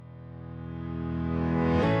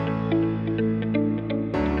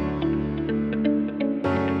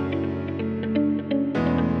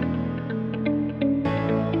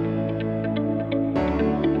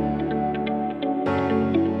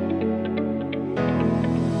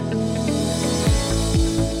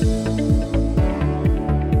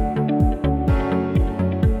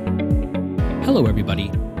Hello, everybody,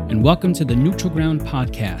 and welcome to the Neutral Ground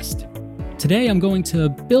Podcast. Today, I'm going to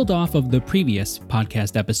build off of the previous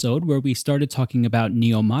podcast episode where we started talking about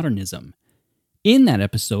Neomodernism. In that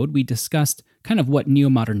episode, we discussed kind of what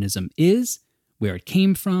Neomodernism is, where it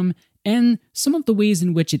came from, and some of the ways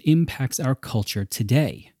in which it impacts our culture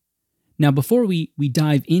today. Now, before we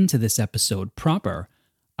dive into this episode proper,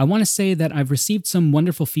 I want to say that I've received some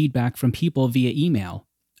wonderful feedback from people via email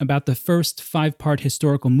about the first 5-part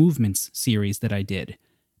historical movements series that I did.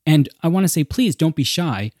 And I want to say, please don't be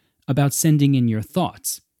shy about sending in your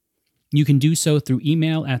thoughts. You can do so through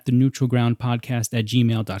email at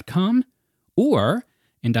theneutralgroundpodcast@gmail.com, or,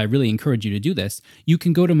 and I really encourage you to do this, you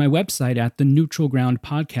can go to my website at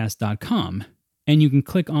theneutralgroundpodcast.com, and you can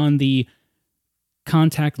click on the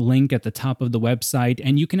contact link at the top of the website,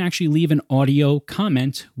 and you can actually leave an audio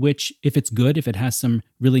comment, which, if it's good, if it has some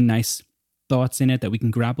really nice thoughts in it that we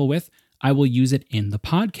can grapple with, I will use it in the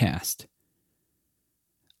podcast.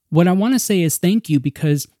 What I want to say is thank you,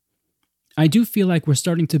 because I do feel like we're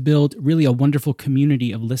starting to build really a wonderful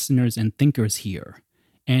community of listeners and thinkers here.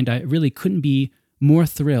 And I really couldn't be more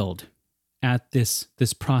thrilled at this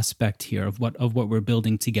prospect here of what we're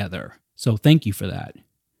building together. So thank you for that.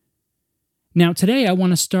 Now today I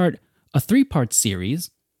want to start a 3-part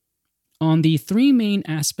series on the 3 main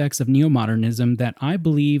aspects of Neomodernism that I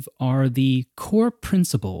believe are the core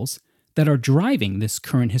principles that are driving this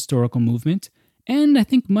current historical movement, and I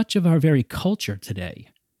think much of our very culture today.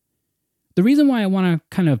 The reason why I want to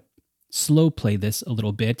kind of slow play this a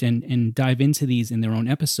little bit and dive into these in their own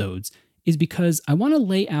episodes is because I want to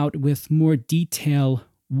lay out with more detail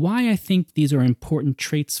why I think these are important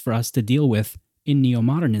traits for us to deal with in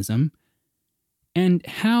Neomodernism, and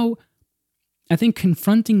how I think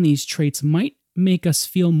confronting these traits might make us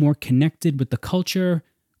feel more connected with the culture,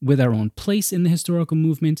 with our own place in the historical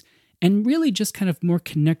movement, and really just kind of more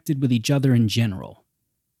connected with each other in general.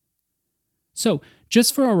 So,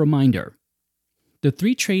 just for a reminder, the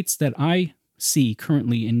 3 traits that I see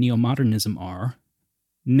currently in Neomodernism are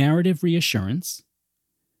narrative reassurance,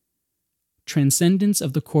 transcendence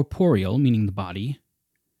of the corporeal, meaning the body,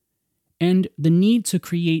 and the need to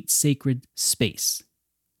create sacred space.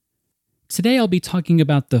 Today I'll be talking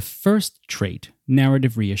about the first trait,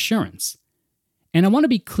 narrative reassurance. And I want to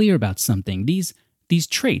be clear about something. These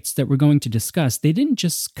traits that we're going to discuss, they didn't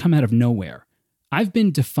just come out of nowhere. I've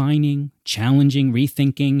been defining, challenging,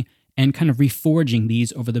 rethinking, and kind of reforging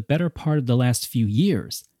these over the better part of the last few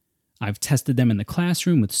years. I've tested them in the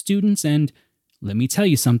classroom with students, and let me tell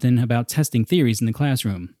you something about testing theories in the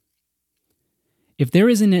classroom. If there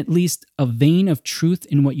isn't at least a vein of truth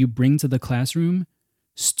in what you bring to the classroom,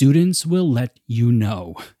 students will let you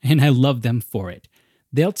know, and I love them for it.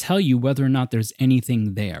 They'll tell you whether or not there's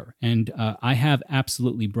anything there, and I have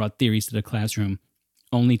absolutely brought theories to the classroom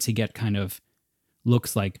only to get kind of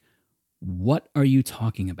looks like, what are you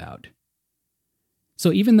talking about?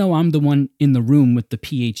 So even though I'm the one in the room with the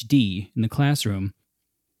PhD in the classroom,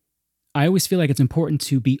 I always feel like it's important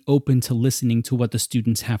to be open to listening to what the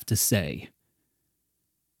students have to say.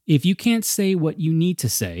 If you can't say what you need to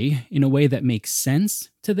say in a way that makes sense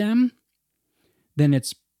to them, then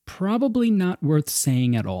it's probably not worth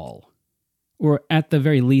saying at all. Or at the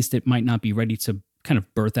very least, it might not be ready to kind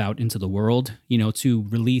of birth out into the world, to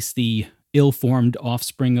release the ill-formed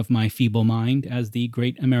offspring of my feeble mind, as the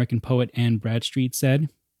great American poet Anne Bradstreet said.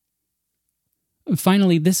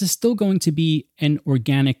 Finally, this is still going to be an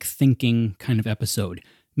organic thinking kind of episode,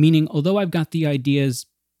 meaning although I've got the ideas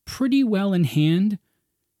pretty well in hand,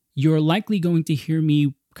 you're likely going to hear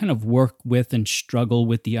me kind of work with and struggle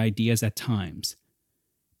with the ideas at times.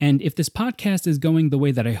 And if this podcast is going the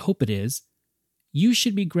way that I hope it is, you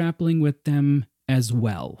should be grappling with them as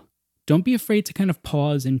well. Don't be afraid to kind of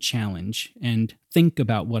pause and challenge and think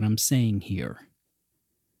about what I'm saying here.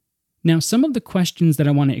 Now, some of the questions that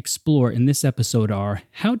I want to explore in this episode are,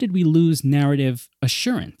 how did we lose narrative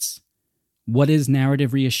assurance? What is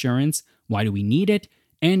narrative reassurance? Why do we need it?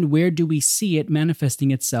 And where do we see it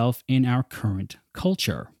manifesting itself in our current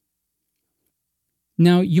culture?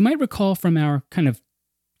 Now, you might recall from our kind of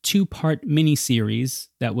 2-part mini-series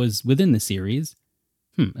that was within the series.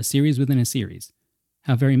 A series within a series.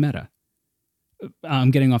 How very meta.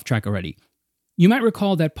 I'm getting off track already. You might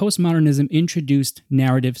recall that postmodernism introduced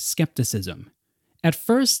narrative skepticism. At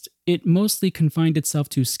first, it mostly confined itself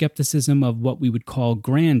to skepticism of what we would call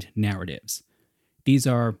grand narratives. These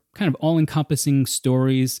are kind of all-encompassing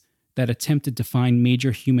stories that attempt to define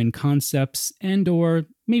major human concepts and or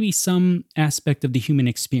maybe some aspect of the human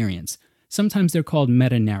experience. Sometimes they're called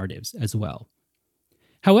meta-narratives as well.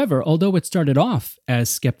 However, although it started off as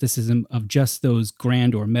skepticism of just those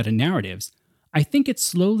grand or meta-narratives, I think it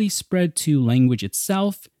slowly spread to language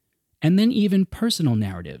itself and then even personal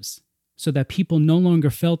narratives, so that people no longer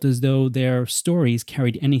felt as though their stories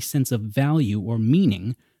carried any sense of value or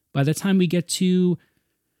meaning by the time we get to,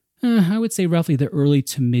 I would say, roughly the early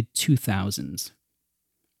to mid 2000s.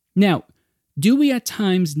 Now, do we at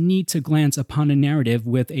times need to glance upon a narrative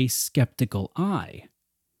with a skeptical eye?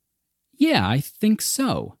 Yeah, I think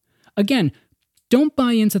so. Again, don't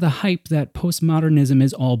buy into the hype that postmodernism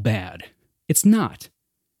is all bad. It's not.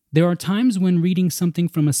 There are times when reading something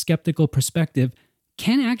from a skeptical perspective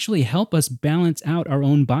can actually help us balance out our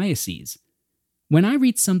own biases. When I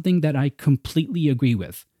read something that I completely agree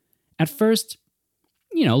with, at first,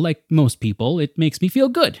 like most people, it makes me feel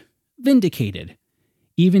good, vindicated,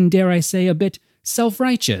 even dare I say a bit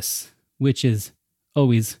self-righteous, which is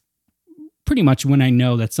always pretty much when I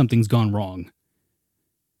know that something's gone wrong.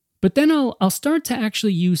 But then I'll start to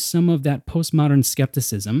actually use some of that postmodern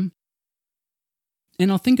skepticism,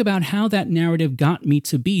 and I'll think about how that narrative got me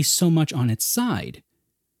to be so much on its side.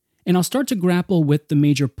 And I'll start to grapple with the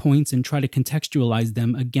major points and try to contextualize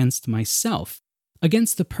them against myself,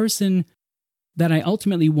 against the person that I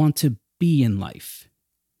ultimately want to be in life.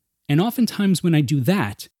 And oftentimes when I do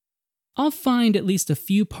that, I'll find at least a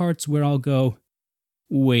few parts where I'll go,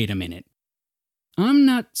 wait a minute. I'm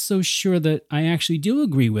not so sure that I actually do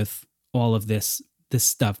agree with all of this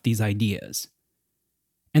stuff, these ideas.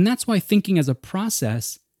 And that's why thinking as a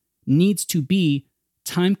process needs to be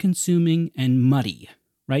time-consuming and muddy,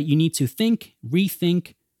 right? You need to think,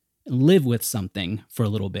 rethink, live with something for a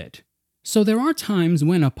little bit. So there are times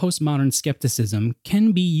when a postmodern skepticism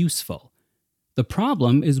can be useful. The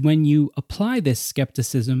problem is when you apply this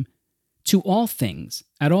skepticism to all things,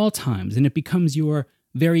 at all times, and it becomes your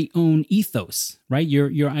very own ethos, right?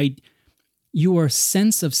 Your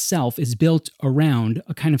sense of self is built around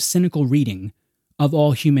a kind of cynical reading of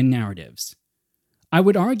all human narratives. I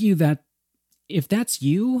would argue that if that's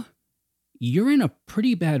you, you're in a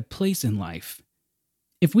pretty bad place in life.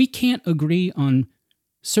 If we can't agree on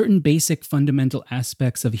certain basic fundamental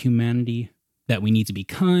aspects of humanity, that we need to be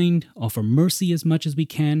kind, offer mercy as much as we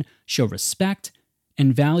can, show respect,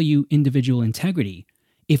 and value individual integrity,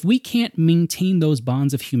 if we can't maintain those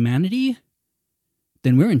bonds of humanity,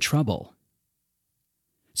 then we're in trouble.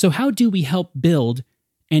 So how do we help build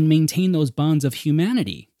and maintain those bonds of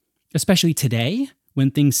humanity, especially today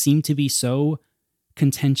when things seem to be so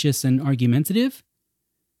contentious and argumentative?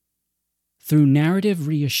 Through narrative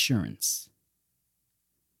reassurance.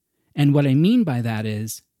 And what I mean by that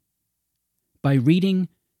is by reading,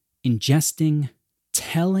 ingesting,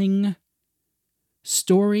 telling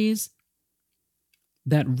stories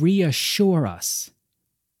that reassure us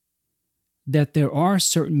that there are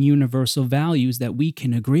certain universal values that we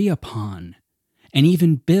can agree upon and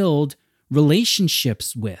even build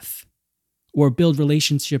relationships with, or build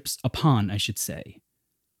relationships upon, I should say.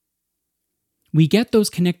 We get those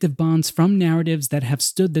connective bonds from narratives that have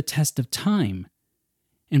stood the test of time,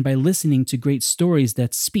 and by listening to great stories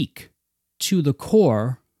that speak to the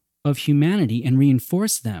core of humanity and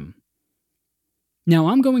reinforce them. Now,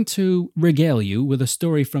 I'm going to regale you with a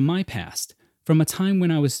story from my past, from a time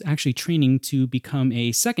when I was actually training to become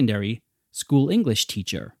a secondary school English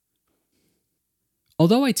teacher.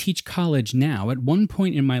 Although I teach college now, at one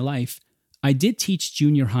point in my life, I did teach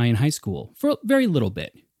junior high and high school for a very little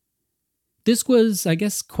bit. This was, I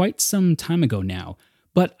guess, quite some time ago now,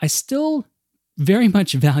 but I still very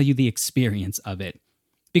much value the experience of it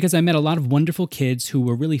because I met a lot of wonderful kids who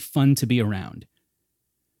were really fun to be around.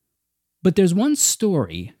 But there's one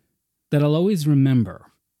story that I'll always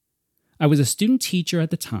remember. I was a student teacher at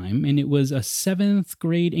the time, and it was a 7th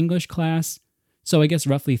grade English class, so I guess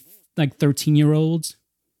roughly like 13-year-olds.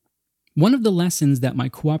 One of the lessons that my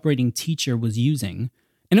cooperating teacher was using,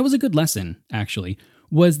 and it was a good lesson, actually,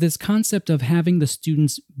 was this concept of having the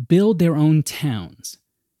students build their own towns.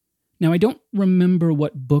 Now, I don't remember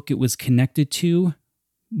what book it was connected to,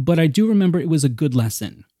 but I do remember it was a good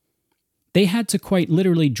lesson. They had to quite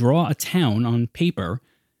literally draw a town on paper,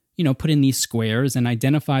 put in these squares and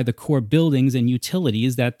identify the core buildings and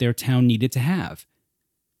utilities that their town needed to have.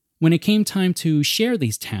 When it came time to share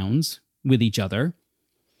these towns with each other,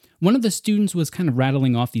 one of the students was kind of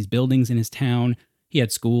rattling off these buildings in his town. He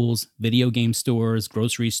had schools, video game stores,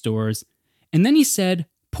 grocery stores, and then he said,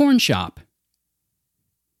 "porn shop."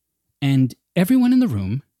 And everyone in the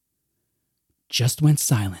room just went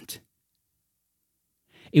silent.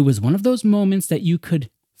 It was one of those moments that you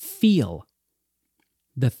could feel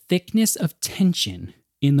the thickness of tension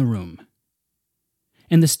in the room.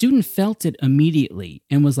 And the student felt it immediately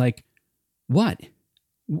and was like, "What?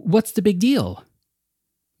 What's the big deal?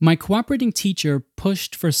 My cooperating teacher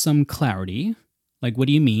pushed for some clarity. Like, what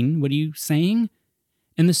do you mean? What are you saying?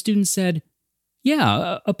 And the student said,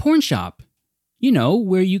 yeah, a porn shop. You know,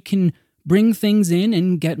 where you can bring things in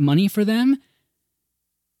and get money for them.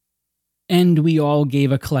 And we all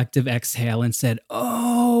gave a collective exhale and said,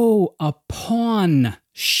 oh, a pawn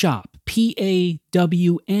shop.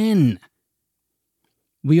 Pawn.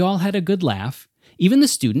 We all had a good laugh, even the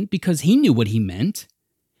student, because he knew what he meant.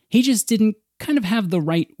 He just didn't kind of have the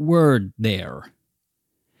right word there.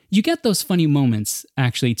 You get those funny moments,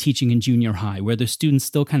 actually, teaching in junior high, where the students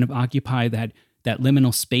still kind of occupy that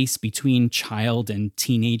liminal space between child and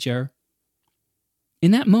teenager.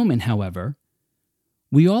 In that moment, however,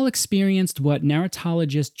 we all experienced what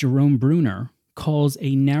narratologist Jerome Bruner calls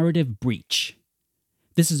a narrative breach.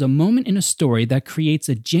 This is a moment in a story that creates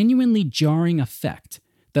a genuinely jarring effect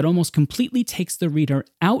that almost completely takes the reader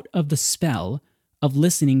out of the spell of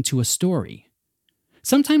listening to a story.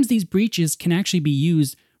 Sometimes these breaches can actually be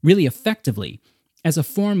used really effectively as a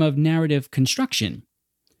form of narrative construction.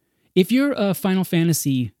 If you're a Final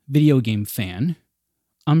Fantasy video game fan,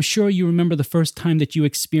 I'm sure you remember the first time that you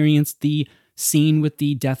experienced the scene with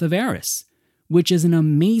the death of Aerith, which is an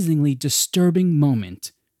amazingly disturbing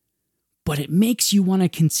moment, but it makes you want to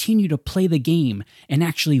continue to play the game and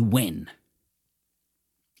actually win.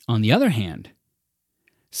 On the other hand,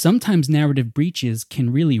 sometimes narrative breaches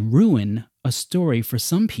can really ruin a story for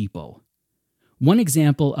some people. One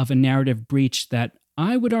example of a narrative breach that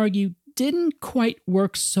I would argue didn't quite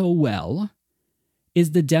work so well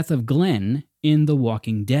is the death of Glenn in The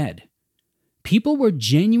Walking Dead. People were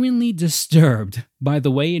genuinely disturbed by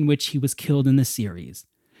the way in which he was killed in the series,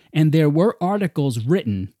 and there were articles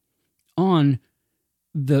written on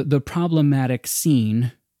the problematic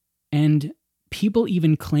scene, and people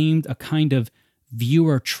even claimed a kind of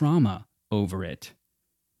viewer trauma over it.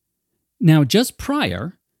 Now, just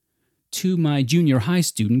prior to my junior high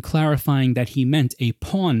student clarifying that he meant a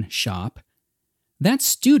pawn shop, that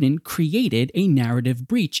student created a narrative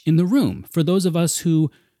breach in the room for those of us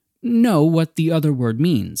who know what the other word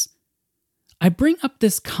means. I bring up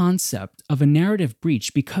this concept of a narrative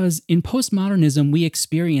breach because in postmodernism we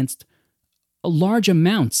experienced large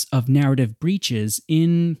amounts of narrative breaches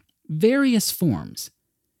in various forms,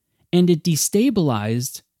 and it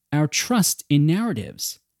destabilized our trust in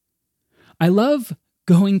narratives. I love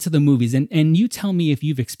going to the movies, and you tell me if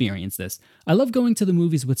you've experienced this. I love going to the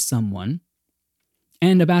movies with someone,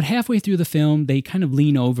 and about halfway through the film, they kind of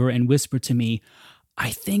lean over and whisper to me,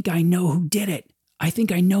 I think I know who did it. I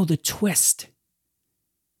think I know the twist.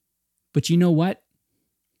 But you know what?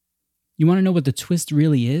 You want to know what the twist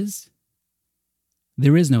really is?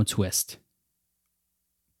 There is no twist.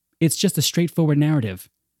 It's just a straightforward narrative.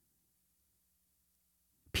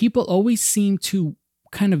 People always seem to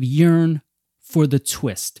kind of yearn for the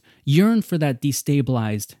twist, yearn for that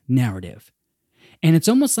destabilized narrative. And it's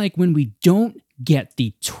almost like when we don't get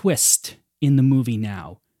the twist in the movie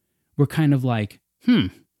now, we're kind of like,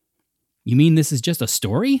 you mean this is just a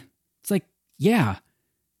story? It's like, yeah,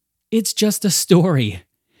 it's just a story.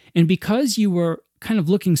 And because you were kind of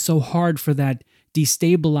looking so hard for that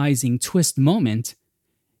destabilizing twist moment,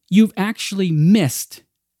 you've actually missed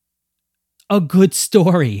a good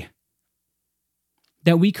story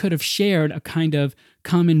that we could have shared a kind of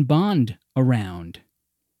common bond around.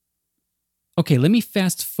 Okay, let me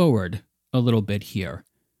fast forward a little bit here.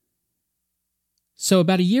 So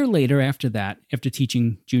about a year later after that, after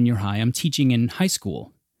teaching junior high, I'm teaching in high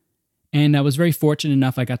school. And I was very fortunate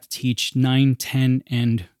enough I got to teach 9, 10,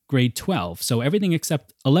 and grade 12. So everything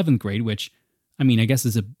except 11th grade, which, I mean, I guess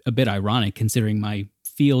is a bit ironic considering my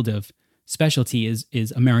field of specialty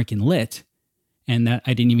is American Lit, and that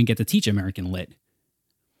I didn't even get to teach American Lit.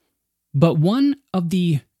 But one of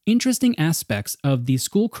the interesting aspects of the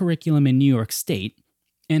school curriculum in New York State,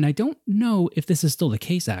 and I don't know if this is still the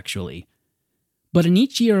case actually, but in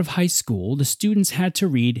each year of high school, the students had to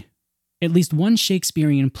read at least one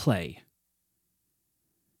Shakespearean play.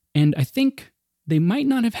 And I think they might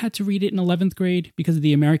not have had to read it in 11th grade because of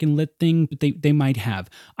the American Lit thing, but they might have.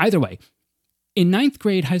 Either way, in 9th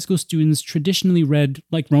grade, high school students traditionally read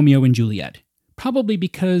like Romeo and Juliet, probably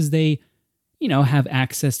because they, have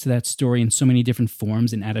access to that story in so many different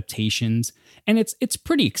forms and adaptations, and it's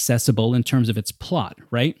pretty accessible in terms of its plot,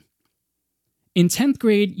 right? In 10th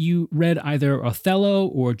grade, you read either Othello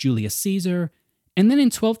or Julius Caesar, and then in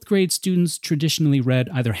 12th grade, students traditionally read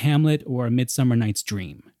either Hamlet or A Midsummer Night's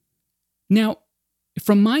Dream. Now,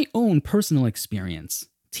 from my own personal experience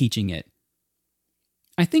teaching it,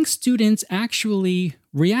 I think students actually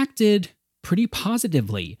reacted pretty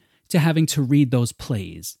positively to having to read those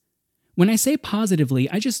plays. When I say positively,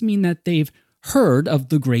 I just mean that they've heard of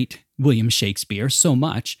the great William Shakespeare so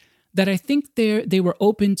much that I think they were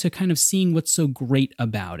open to kind of seeing what's so great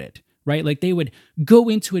about it, right? Like they would go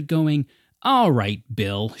into it going, all right,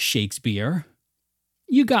 Bill Shakespeare,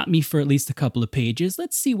 you got me for at least a couple of pages.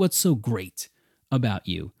 Let's see what's so great about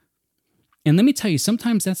you. And let me tell you,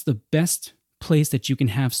 sometimes that's the best place that you can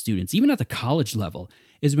have students, even at the college level,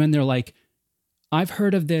 is when they're like, I've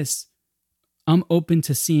heard of this. I'm open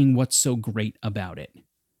to seeing what's so great about it.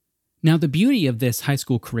 Now, the beauty of this high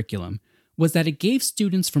school curriculum was that it gave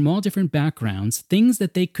students from all different backgrounds things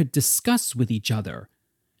that they could discuss with each other.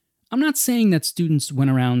 I'm not saying that students went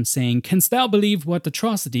around saying, "Canst thou believe what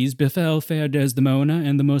atrocities befell fair Desdemona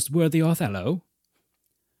and the most worthy Othello?"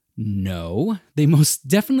 No, they most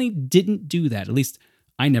definitely didn't do that. At least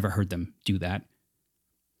I never heard them do that.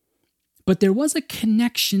 But there was a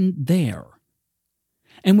connection there.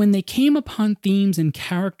 And when they came upon themes and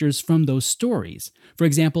characters from those stories, for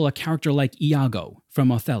example, a character like Iago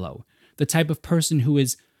from Othello, the type of person who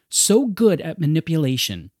is so good at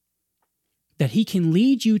manipulation that he can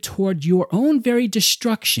lead you toward your own very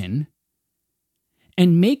destruction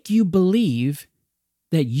and make you believe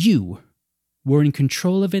that you were in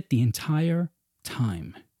control of it the entire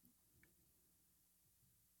time.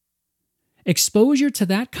 Exposure to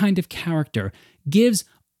that kind of character gives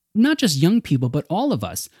not just young people, but all of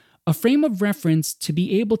us, a frame of reference to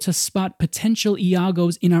be able to spot potential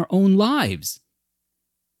Iagos in our own lives.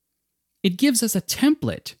 It gives us a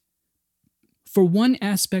template for one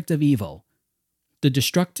aspect of evil, the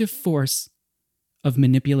destructive force of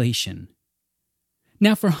manipulation.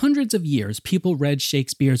 Now, for hundreds of years, people read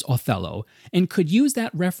Shakespeare's Othello and could use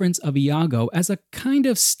that reference of Iago as a kind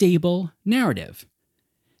of stable narrative.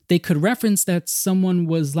 They could reference that someone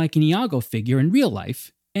was like an Iago figure in real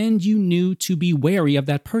life, and you knew to be wary of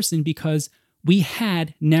that person because we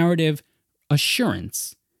had narrative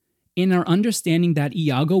assurance in our understanding that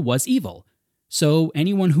Iago was evil. So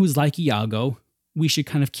anyone who's like Iago, we should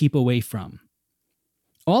kind of keep away from.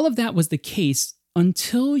 All of that was the case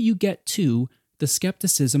until you get to the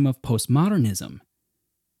skepticism of postmodernism.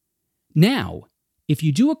 Now, if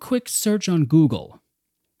you do a quick search on Google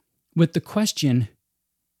with the question,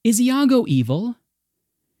 "Is Iago evil?"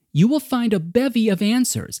 you will find a bevy of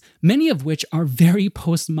answers, many of which are very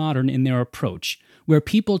postmodern in their approach, where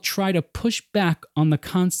people try to push back on the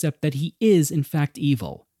concept that he is in fact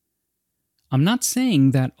evil. I'm not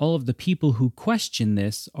saying that all of the people who question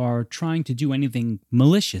this are trying to do anything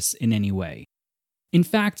malicious in any way. In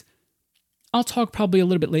fact, I'll talk probably a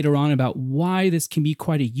little bit later on about why this can be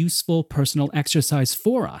quite a useful personal exercise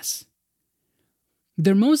for us.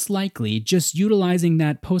 They're most likely just utilizing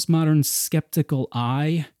that postmodern skeptical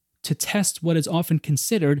eye to test what is often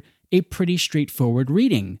considered a pretty straightforward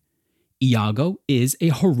reading. Iago is a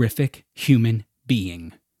horrific human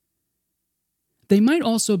being. They might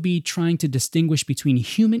also be trying to distinguish between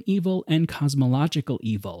human evil and cosmological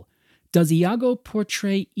evil. Does Iago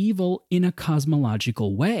portray evil in a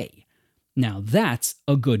cosmological way? Now that's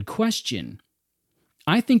a good question.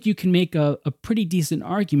 I think you can make a pretty decent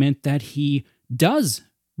argument that he does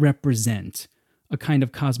represent a kind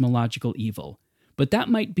of cosmological evil, but that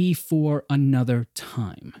might be for another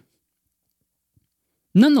time.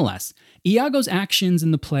 Nonetheless, Iago's actions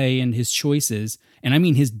in the play and his choices, and I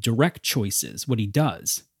mean his direct choices, what he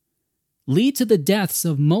does, lead to the deaths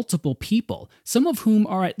of multiple people, some of whom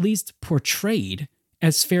are at least portrayed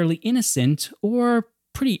as fairly innocent or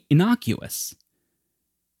pretty innocuous.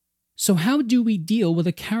 So how do we deal with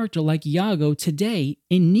a character like Iago today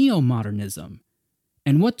in Neomodernism?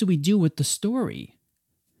 And what do we do with the story?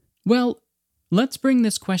 Well, let's bring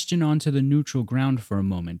this question onto the neutral ground for a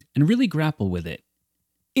moment and really grapple with it.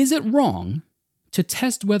 Is it wrong to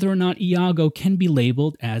test whether or not Iago can be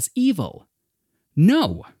labeled as evil?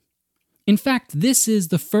 No. In fact, this is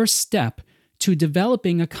the first step to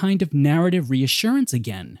developing a kind of narrative reassurance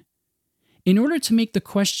again. In order to make the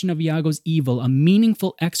question of Iago's evil a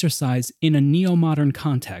meaningful exercise in a neo-modern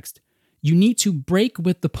context, you need to break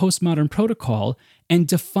with the postmodern protocol and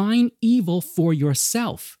define evil for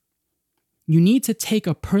yourself. You need to take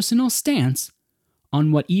a personal stance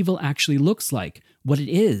on what evil actually looks like, what it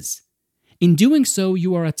is. In doing so,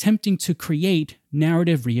 you are attempting to create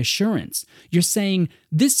narrative reassurance. You're saying,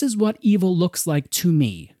 this is what evil looks like to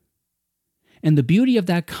me. And the beauty of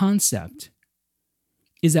that concept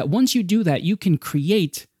is that once you do that, you can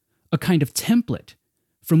create a kind of template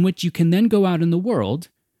from which you can then go out in the world,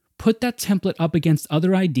 put that template up against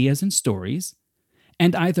other ideas and stories,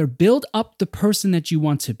 and either build up the person that you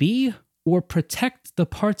want to be or protect the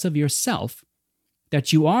parts of yourself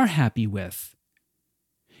that you are happy with.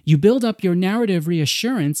 You build up your narrative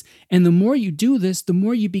reassurance, and the more you do this, the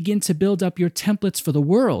more you begin to build up your templates for the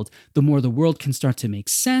world, the more the world can start to make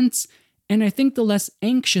sense, and I think the less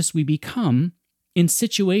anxious we become in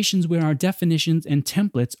situations where our definitions and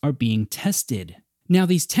templates are being tested. Now,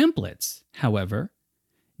 these templates, however,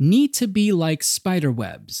 need to be like spider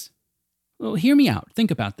webs. Well, hear me out. Think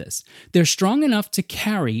about this. They're strong enough to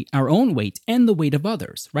carry our own weight and the weight of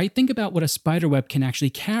others, right? Think about what a spider web can actually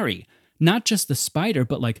carry. Not just the spider,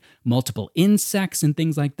 but like multiple insects and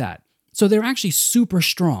things like that. So they're actually super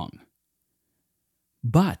strong.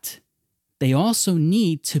 But they also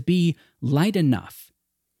need to be light enough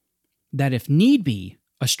that if need be,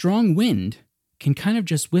 a strong wind can kind of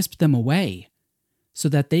just wisp them away so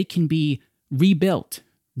that they can be rebuilt,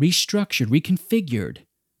 restructured, reconfigured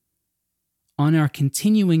on our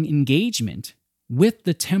continuing engagement with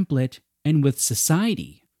the template and with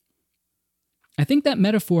society. I think that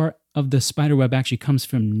metaphor of the spiderweb actually comes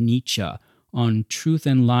from Nietzsche on truth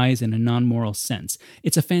and lies in a non-moral sense.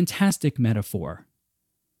 It's a fantastic metaphor.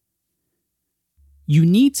 You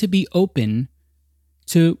need to be open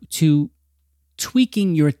to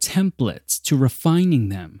tweaking your templates, to refining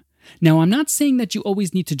them. Now, I'm not saying that you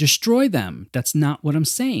always need to destroy them. That's not what I'm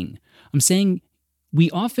saying. I'm saying we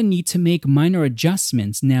often need to make minor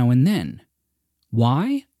adjustments now and then.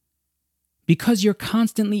 Why? Because you're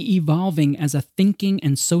constantly evolving as a thinking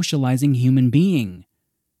and socializing human being.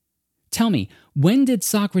 Tell me, when did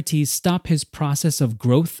Socrates stop his process of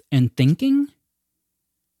growth and thinking?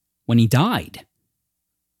 When he died.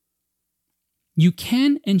 You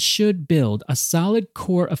can and should build a solid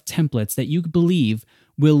core of templates that you believe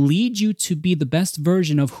will lead you to be the best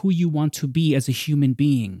version of who you want to be as a human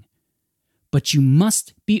being. But you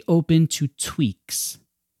must be open to tweaks.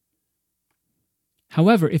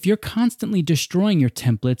 However, if you're constantly destroying your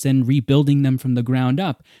templates and rebuilding them from the ground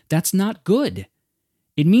up, that's not good.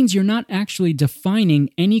 It means you're not actually defining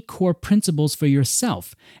any core principles for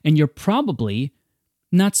yourself, and you're probably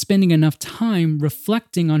not spending enough time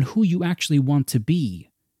reflecting on who you actually want to be.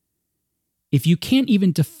 If you can't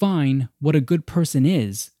even define what a good person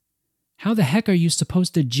is, how the heck are you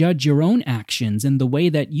supposed to judge your own actions and the way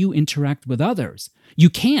that you interact with others? You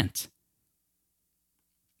can't.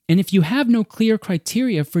 And if you have no clear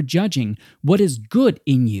criteria for judging what is good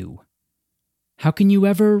in you, how can you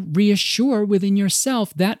ever reassure within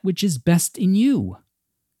yourself that which is best in you?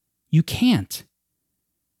 You can't.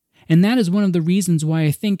 And that is one of the reasons why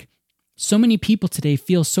I think so many people today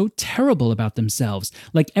feel so terrible about themselves,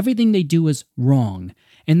 like everything they do is wrong,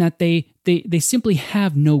 and that they simply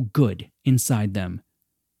have no good inside them.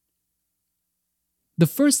 The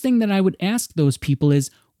first thing that I would ask those people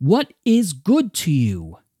is, what is good to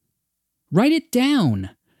you? Write it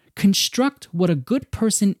down. Construct what a good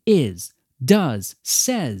person is, does,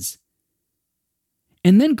 says.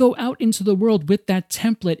 And then go out into the world with that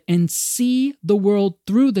template and see the world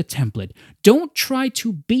through the template. Don't try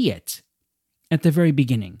to be it at the very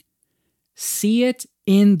beginning. See it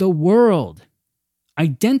in the world.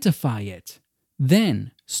 Identify it.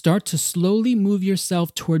 Then start to slowly move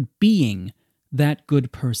yourself toward being that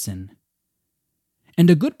good person. And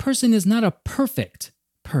a good person is not a perfect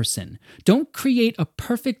person. Don't create a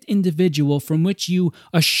perfect individual from which you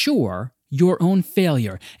assure your own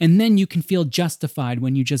failure, and then you can feel justified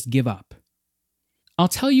when you just give up. I'll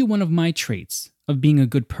tell you one of my traits of being a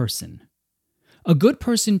good person. A good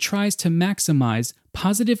person tries to maximize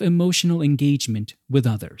positive emotional engagement with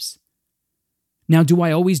others. Now, do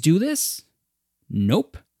I always do this?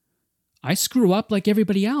 Nope. I screw up like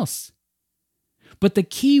everybody else. But the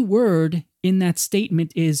key word in that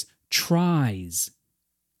statement is tries.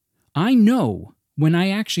 I know when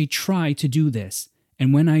I actually try to do this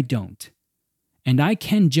and when I don't. And I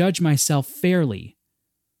can judge myself fairly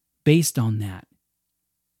based on that.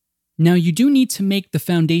 Now, you do need to make the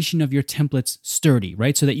foundation of your templates sturdy,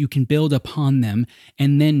 right? So that you can build upon them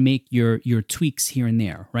and then make your tweaks here and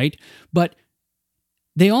there, right? But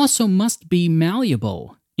they also must be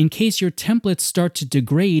malleable in case your templates start to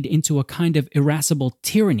degrade into a kind of irascible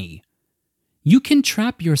tyranny. You can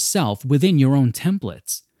trap yourself within your own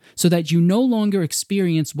templates so that you no longer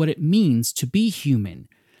experience what it means to be human.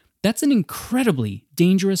 That's an incredibly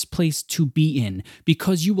dangerous place to be in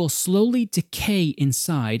because you will slowly decay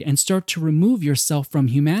inside and start to remove yourself from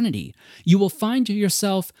humanity. You will find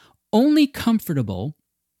yourself only comfortable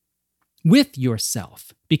with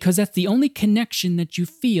yourself because that's the only connection that you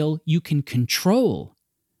feel you can control.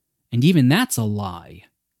 And even that's a lie.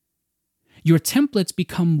 Your templates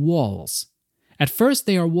become walls. At first,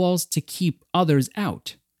 they are walls to keep others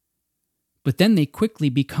out, but then they quickly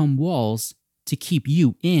become walls to keep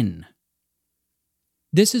you in.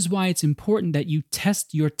 This is why it's important that you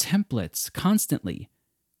test your templates constantly.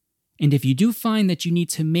 And if you do find that you need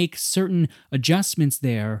to make certain adjustments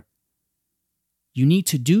there, you need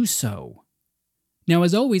to do so. Now,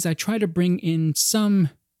 as always, I try to bring in some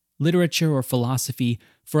literature or philosophy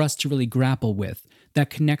for us to really grapple with that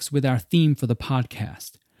connects with our theme for the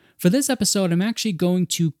podcast. For this episode, I'm actually going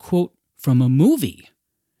to quote from a movie.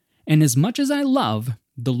 And as much as I love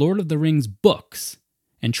the Lord of the Rings books,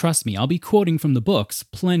 and trust me, I'll be quoting from the books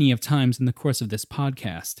plenty of times in the course of this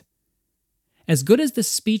podcast, as good as the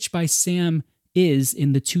speech by Sam is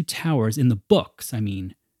in The Two Towers, in the books,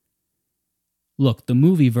 look, the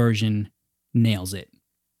movie version nails it.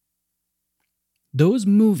 Those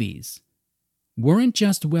movies weren't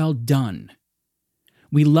just well done.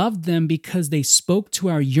 We loved them because they spoke to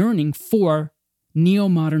our yearning for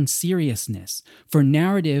neomodern seriousness, for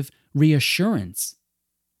narrative reassurance.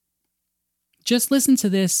 Just listen to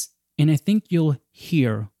this, and I think you'll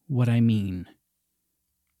hear what I mean.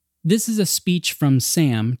 This is a speech from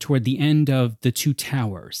Sam toward the end of The Two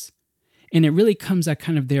Towers, and it really comes at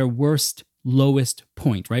kind of their worst, lowest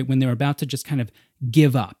point, right? When they're about to just kind of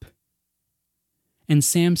give up. And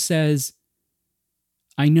Sam says,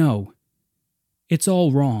 "I know, it's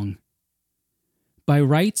all wrong. By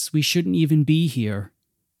rights, we shouldn't even be here.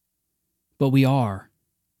 But we are.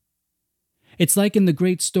 It's like in the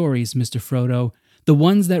great stories, Mr. Frodo, the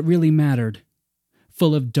ones that really mattered.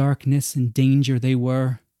 Full of darkness and danger they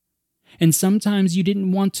were. And sometimes you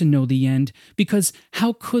didn't want to know the end, because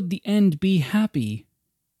how could the end be happy?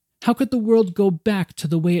 How could the world go back to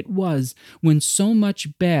the way it was when so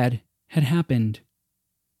much bad had happened?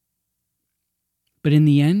 But in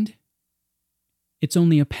the end, it's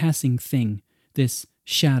only a passing thing, this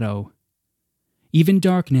shadow. Even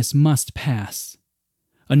darkness must pass.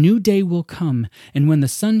 A new day will come, and when the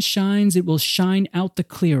sun shines, it will shine out the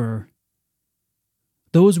clearer.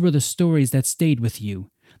 Those were the stories that stayed with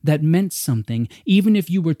you, that meant something, even if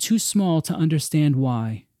you were too small to understand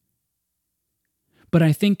why. But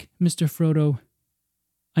I think, Mr. Frodo,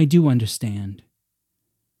 I do understand.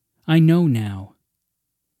 I know now.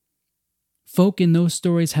 Folk in those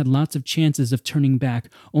stories had lots of chances of turning back,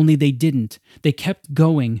 only they didn't. They kept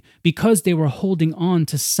going because they were holding on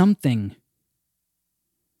to something.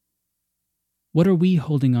 What are we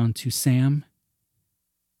holding on to, Sam?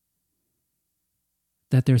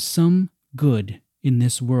 That there's some good in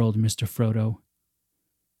this world, Mr. Frodo,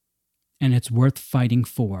 and it's worth fighting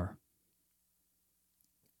for."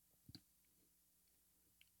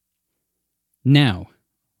 Now,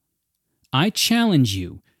 I challenge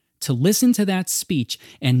you to listen to that speech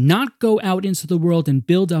and not go out into the world and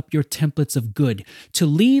build up your templates of good, to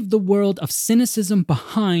leave the world of cynicism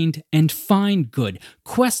behind and find good.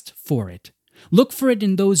 Quest for it. Look for it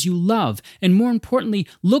in those you love, and more importantly,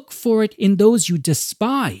 look for it in those you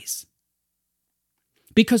despise.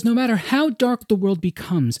 Because no matter how dark the world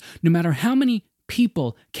becomes, no matter how many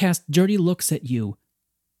people cast dirty looks at you,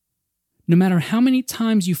 no matter how many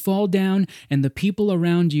times you fall down and the people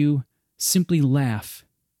around you simply laugh,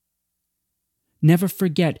 never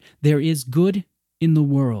forget there is good in the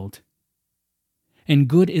world. And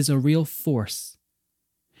good is a real force.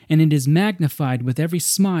 And it is magnified with every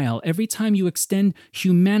smile, every time you extend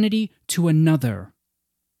humanity to another.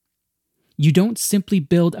 You don't simply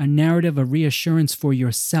build a narrative of reassurance for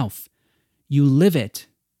yourself. You live it.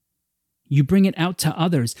 You bring it out to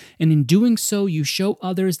others, and in doing so, you show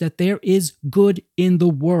others that there is good in the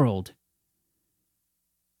world.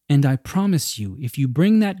 And I promise you, if you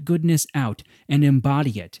bring that goodness out and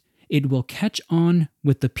embody it, it will catch on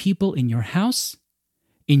with the people in your house,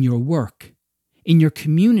 in your work, in your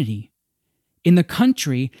community, in the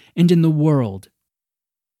country, and in the world.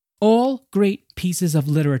 All great pieces of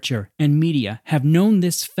literature and media have known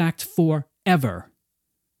this fact forever.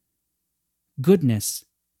 Goodness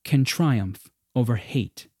can triumph over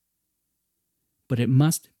hate, but it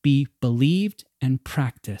must be believed and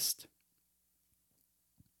practiced.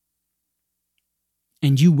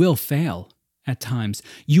 And you will fail at times.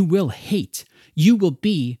 You will hate. You will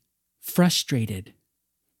be frustrated.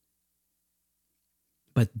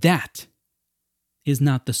 But that is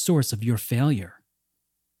not the source of your failure.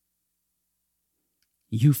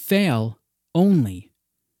 You fail only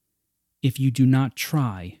if you do not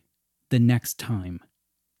try the next time.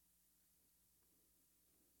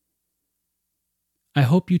 I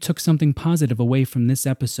hope you took something positive away from this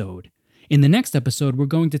episode. In the next episode, we're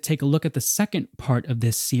going to take a look at the second part of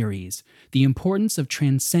this series, the importance of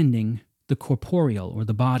transcending the corporeal or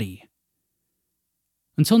the body.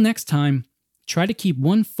 Until next time, try to keep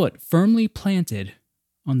one foot firmly planted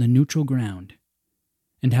on the neutral ground,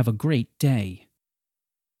 and have a great day.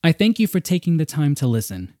 I thank you for taking the time to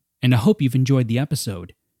listen, and I hope you've enjoyed the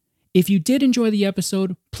episode. If you did enjoy the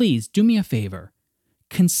episode, please do me a favor.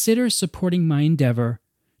 Consider supporting my endeavor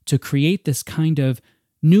to create this kind of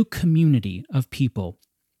new community of people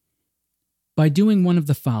by doing one of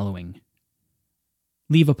the following.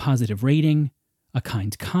 Leave a positive rating, a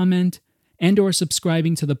kind comment, and/or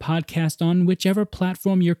subscribing to the podcast on whichever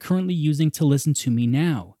platform you're currently using to listen to me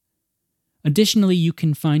now. Additionally, you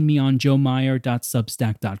can find me on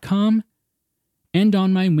joemeyer.substack.com and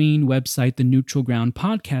on my main website,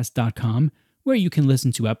 theneutralgroundpodcast.com, where you can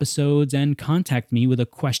listen to episodes and contact me with a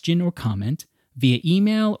question or comment via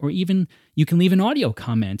email, or even you can leave an audio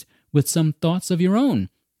comment with some thoughts of your own.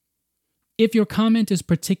 If your comment is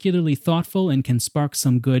particularly thoughtful and can spark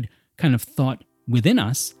some good kind of thought within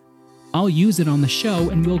us, I'll use it on the show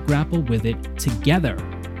and we'll grapple with it together.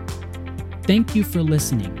 Thank you for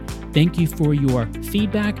listening. Thank you for your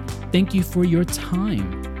feedback. Thank you for your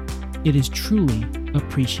time. It is truly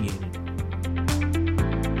appreciated.